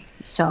everything.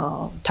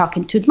 So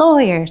talking to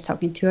lawyers,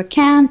 talking to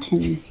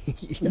accountants,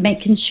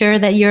 making sure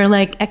that your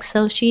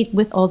Excel sheet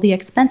with all the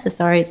expenses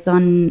is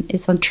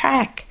on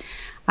track,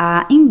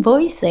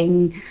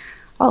 invoicing,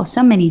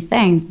 so many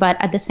things. But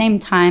at the same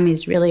time,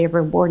 it's really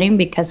rewarding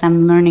because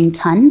I'm learning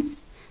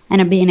tons and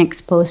I'm being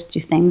exposed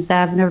to things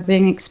that I've never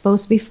been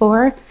exposed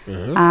before.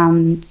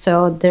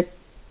 So the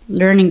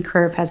learning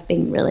curve has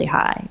been really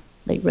high,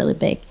 really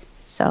big.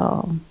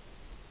 So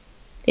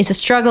it's a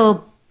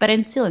struggle, but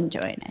I'm still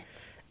enjoying it.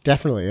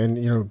 Definitely.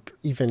 And,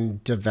 even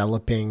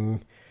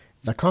developing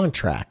the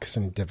contracts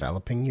and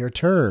developing your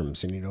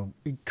terms and,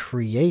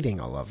 creating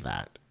all of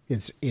that.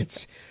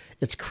 It's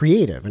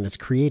creative and it's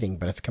creating,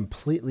 but it's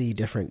completely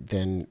different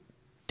than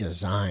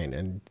design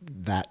and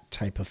that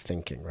type of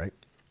thinking, right?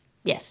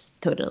 Yes,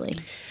 totally.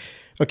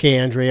 Okay,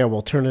 Andrea,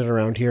 we'll turn it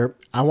around here.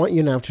 I want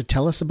you now to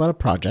tell us about a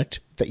project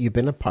that you've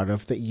been a part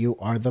of that you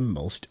are the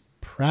most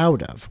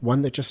proud of,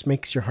 one that just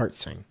makes your heart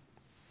sing.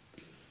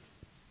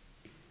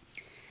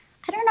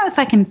 I don't know if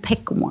I can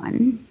pick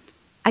one.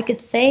 I could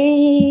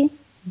say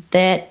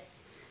that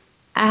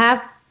I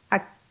have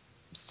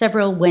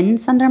several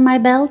wins under my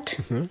belt,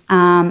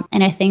 and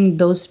I think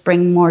those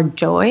bring more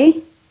joy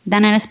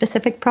than in a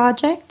specific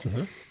project,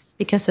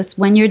 because it's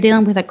when you're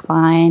dealing with a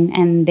client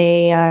and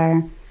they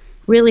are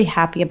really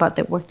happy about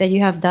the work that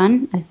you have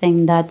done. I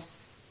think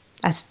that's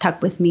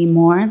stuck with me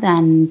more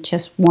than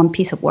just one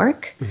piece of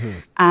work.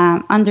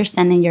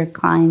 Understanding your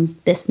client's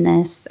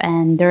business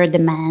and their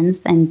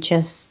demands and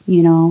just,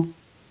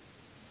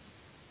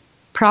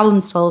 problem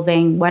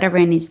solving, whatever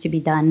it needs to be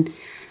done,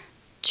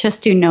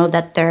 just to know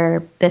that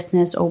their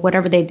business or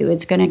whatever they do,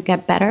 it's going to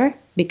get better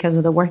because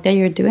of the work that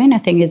you're doing. I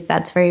think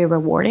that's very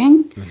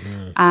rewarding.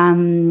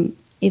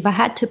 If I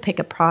had to pick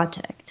a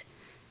project,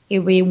 it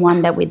would be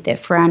one that we did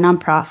for a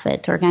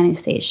nonprofit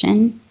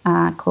organization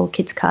called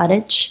Kids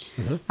Cottage.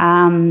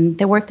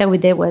 The work that we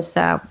did was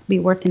we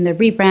worked in the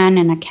rebrand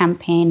and a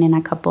campaign and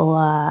a couple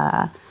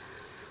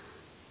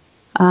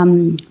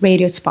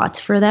radio spots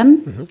for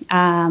them.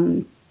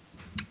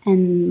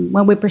 And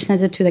when we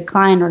presented to the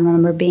client, I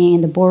remember being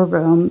in the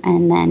boardroom,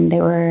 and then they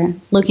were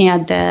looking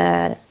at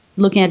the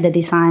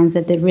designs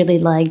that they really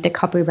liked, the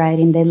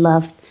copywriting they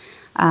loved,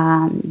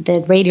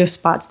 the radio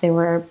spots. They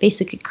were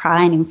basically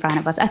crying in front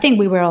of us. I think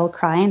we were all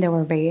crying. They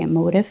were very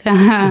emotive,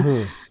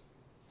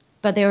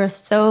 but they were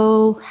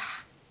so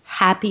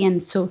happy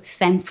and so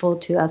thankful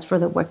to us for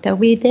the work that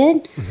we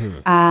did.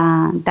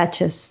 That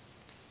just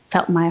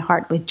filled my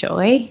heart with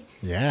joy.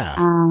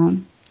 Yeah.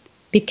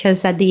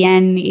 Because at the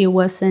end, it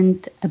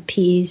wasn't a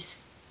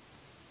piece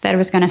that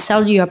was going to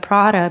sell you a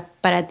product,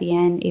 but at the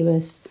end, it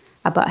was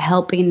about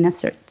helping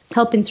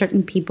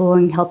certain people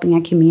and helping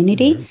a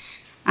community.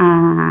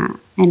 And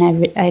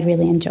I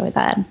really enjoy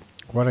that.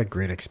 What a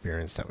great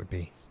experience that would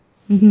be.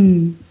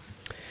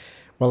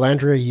 Well,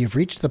 Andrea, you've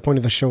reached the point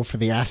of the show for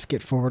the Ask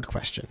It Forward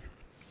question.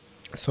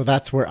 So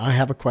that's where I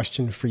have a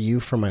question for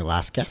you from my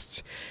last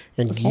guests,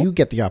 and you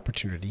get the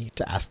opportunity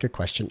to ask a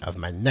question of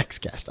my next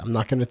guest. I'm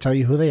not going to tell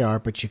you who they are,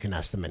 but you can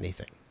ask them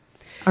anything.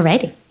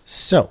 Alrighty.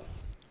 So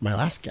my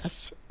last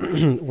guests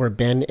were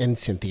Ben and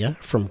Cynthia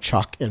from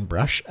Chalk and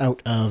Brush out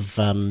of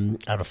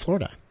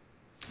Florida.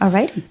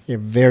 Alrighty. They're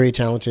very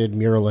talented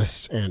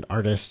muralists and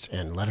artists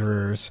and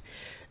letterers,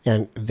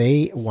 and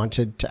they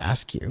wanted to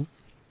ask you.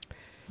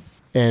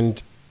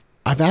 And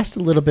I've asked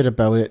a little bit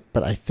about it,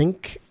 but I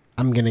think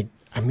I'm going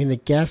to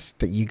guess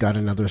that you got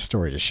another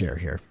story to share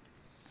here.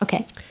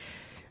 Okay.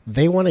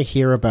 They want to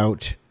hear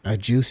about a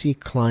juicy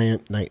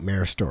client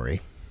nightmare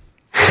story.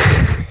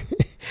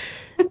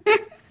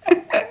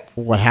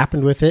 What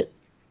happened with it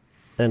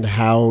and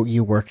how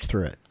you worked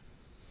through it.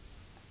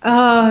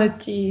 Oh,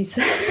 geez.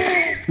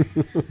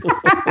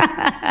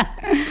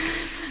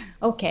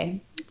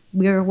 Okay.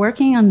 We were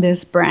working on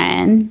this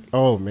brand.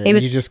 Oh, man.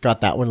 You just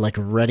got that one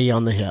ready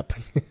on the hip.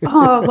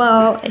 Oh,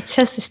 well, it's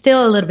just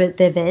still a little bit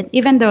vivid,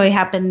 even though it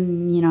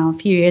happened, a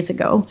few years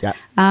ago. Yeah.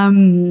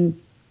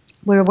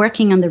 We're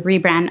working on the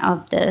rebrand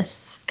of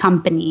this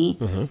company.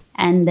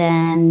 And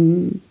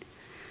then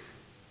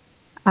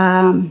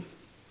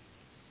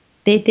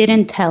they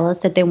didn't tell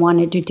us that they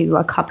wanted to do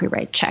a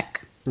copyright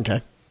check.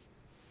 Okay.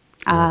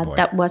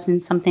 That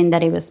wasn't something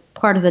that it was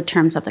part of the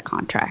terms of the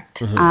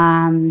contract.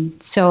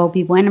 So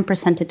we went and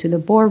presented to the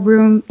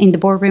boardroom. In the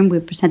boardroom, we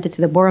presented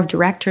to the board of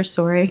directors,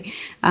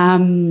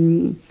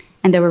 and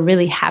they were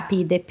really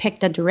happy. They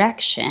picked a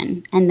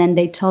direction, and then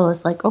they told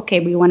us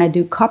okay, we want to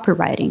do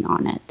copywriting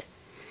on it.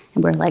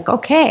 And we're like,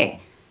 okay.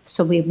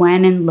 So we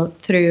went and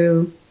looked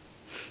through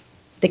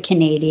the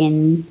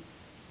Canadian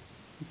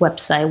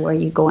website where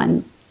you go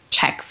and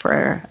check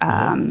for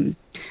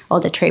all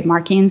the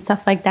trademarking and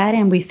stuff like that.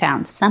 And we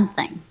found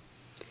something,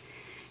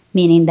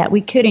 meaning that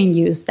we couldn't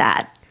use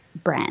that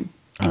brand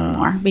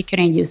anymore. We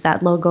couldn't use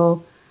that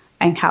logo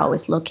and how it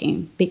was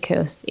looking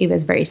because it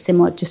was very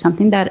similar to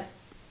something that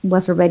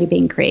was already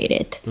being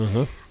created.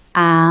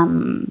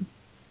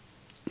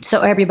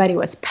 So everybody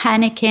was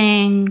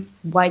panicking.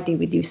 Why did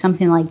we do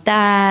something like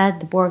that?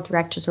 The board of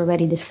directors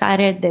already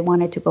decided they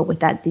wanted to go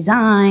with that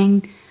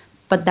design,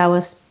 but that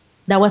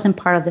wasn't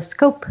part of the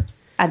scope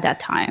at that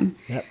time.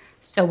 Yep.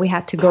 So we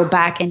had to go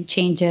back and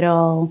change it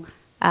all.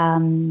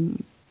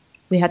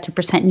 We had to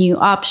present new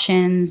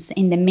options.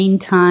 In the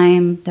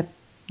meantime, the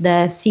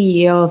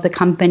CEO of the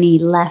company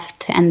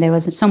left, and there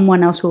was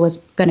someone else who was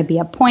going to be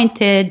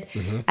appointed.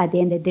 At the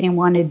end, they didn't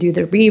want to do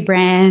the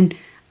rebrand.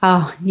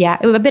 Oh, yeah,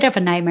 it was a bit of a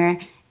nightmare.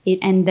 It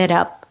ended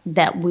up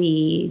that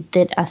we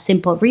did a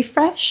simple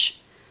refresh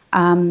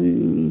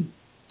and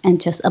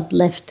just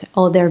uplift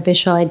all their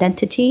visual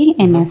identity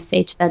in a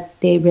stage that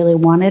they really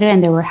wanted it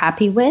and they were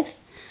happy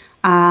with.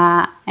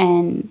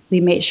 And we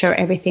made sure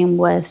everything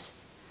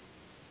was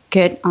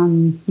good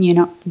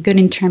good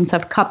in terms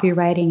of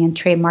copywriting and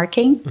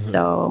trademarking.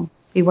 So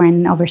we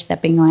weren't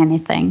overstepping on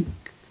anything.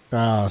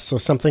 So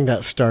something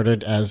that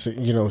started as,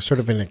 sort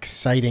of an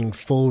exciting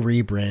full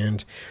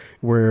rebrand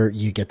where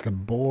you get the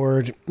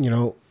board,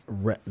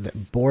 the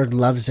board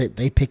loves it.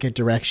 They pick a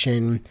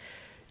direction.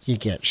 You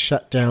get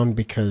shut down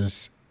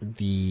because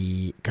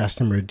the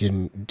customer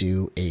didn't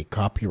do a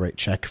copyright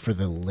check for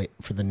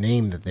the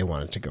name that they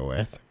wanted to go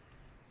with.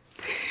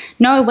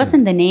 No, it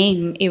wasn't the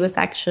name. It was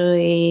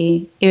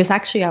actually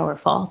our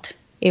fault.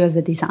 It was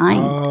the design.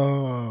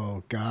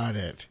 Oh, got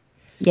it.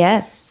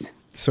 Yes.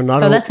 So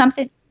that's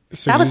something.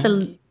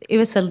 It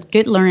was a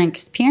good learning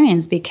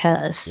experience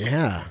because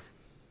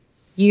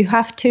you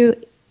have to,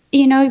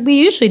 we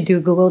usually do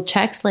Google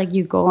checks, like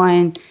you go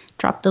and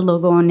drop the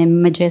logo on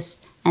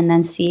images and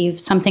then see if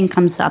something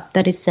comes up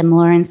that is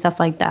similar and stuff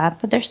like that.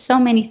 But there's so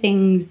many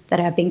things that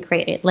have been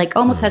created, like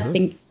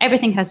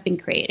everything has been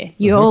created.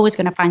 You're always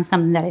going to find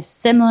something that is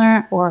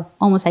similar or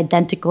almost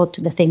identical to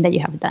the thing that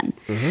you have done.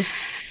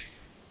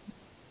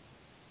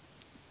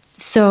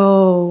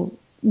 So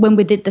when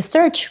we did the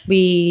search,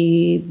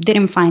 we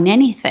didn't find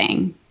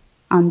anything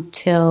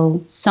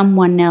until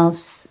someone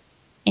else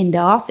in the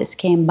office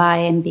came by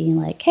and being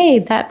like, hey,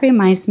 that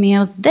reminds me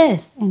of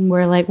this. And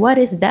we're like, what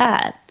is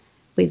that?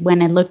 We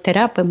went and looked it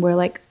up and we're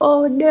like,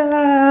 oh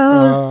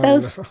no,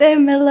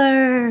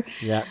 similar.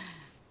 Yeah.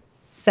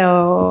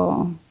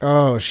 So.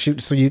 Oh,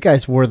 shoot. So you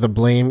guys wore the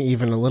blame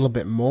even a little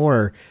bit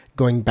more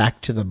going back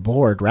to the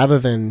board rather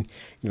than,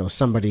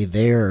 somebody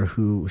there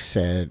who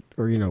said,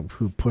 or,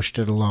 who pushed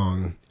it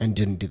along and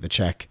didn't do the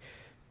check.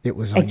 It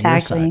was on your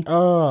side.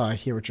 Oh, I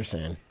hear what you're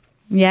saying.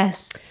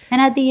 Yes.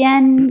 And at the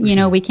end,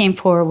 we came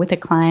forward with a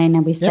client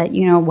and we said,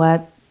 you know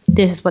what,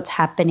 this is what's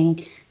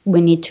happening.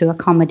 We need to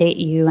accommodate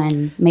you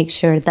and make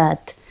sure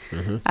that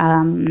you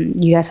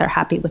guys are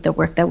happy with the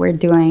work that we're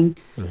doing.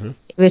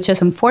 It was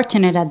just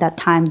unfortunate at that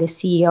time, the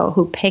CEO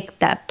who picked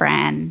that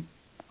brand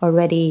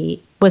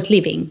already was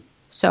leaving.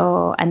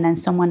 So, and then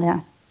someone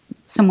else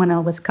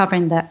was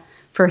covering that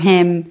for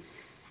him,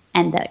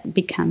 and that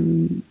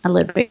become a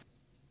little bit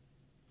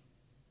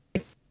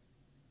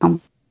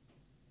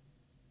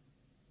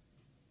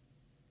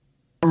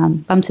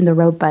bumps in the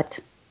road, but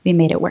we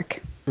made it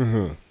work.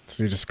 So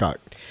you just got a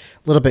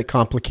little bit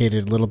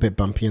complicated, a little bit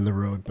bumpy in the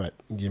road, but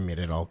you made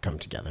it all come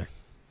together.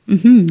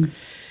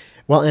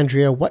 Well,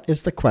 Andrea, what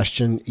is the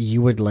question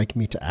you would like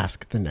me to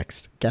ask the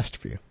next guest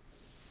for you?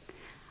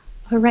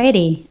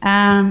 Alrighty.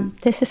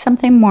 This is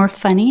something more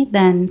funny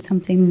than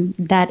something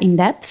that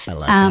in-depth. I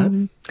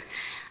like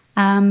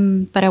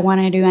that. But I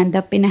wanted to end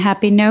up in a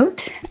happy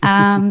note.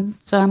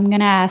 So I'm going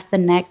to ask the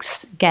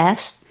next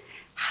guest,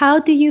 how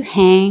do you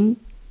hang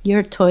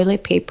your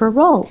toilet paper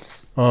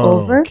rolls?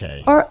 Over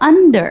or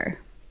under?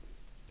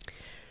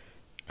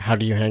 How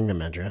do you hang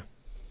them, Andrea?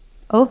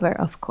 Over,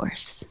 of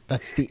course.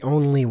 That's the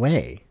only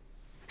way.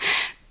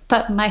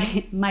 But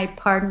my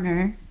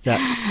partner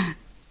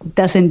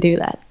doesn't do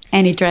that.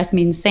 And it drives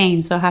me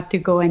insane. So I have to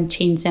go and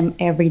change them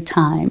every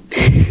time.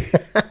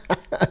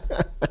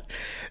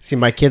 See,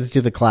 my kids do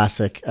the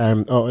classic.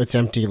 Oh, it's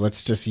empty.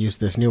 Let's just use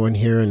this new one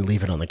here and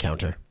leave it on the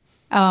counter.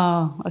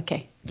 Oh,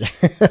 okay.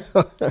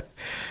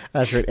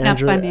 That's right.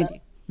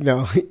 Andrea,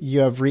 no, you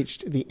have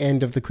reached the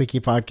end of the Quickie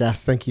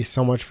Podcast. Thank you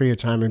so much for your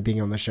time and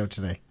being on the show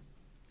today.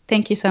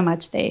 Thank you so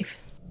much, Dave.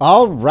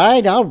 All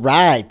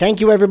right. Thank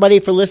you, everybody,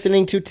 for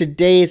listening to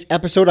today's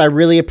episode. I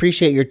really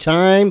appreciate your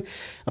time.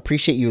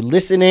 Appreciate you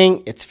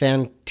listening. It's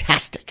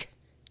fantastic.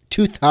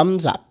 2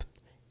 thumbs up.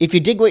 If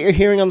you dig what you're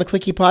hearing on the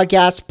Quickie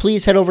Podcast,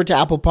 please head over to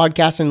Apple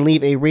Podcasts and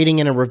leave a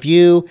rating and a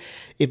review.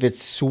 If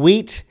it's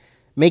sweet,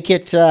 make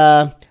it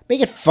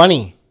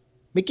funny,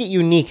 make it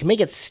unique,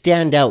 make it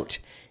stand out.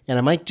 And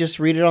I might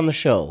just read it on the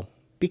show.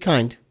 Be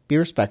kind, be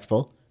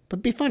respectful,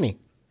 but be funny.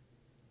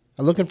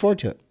 I'm looking forward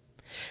to it.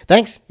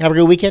 Thanks. Have a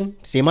good weekend.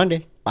 See you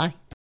Monday.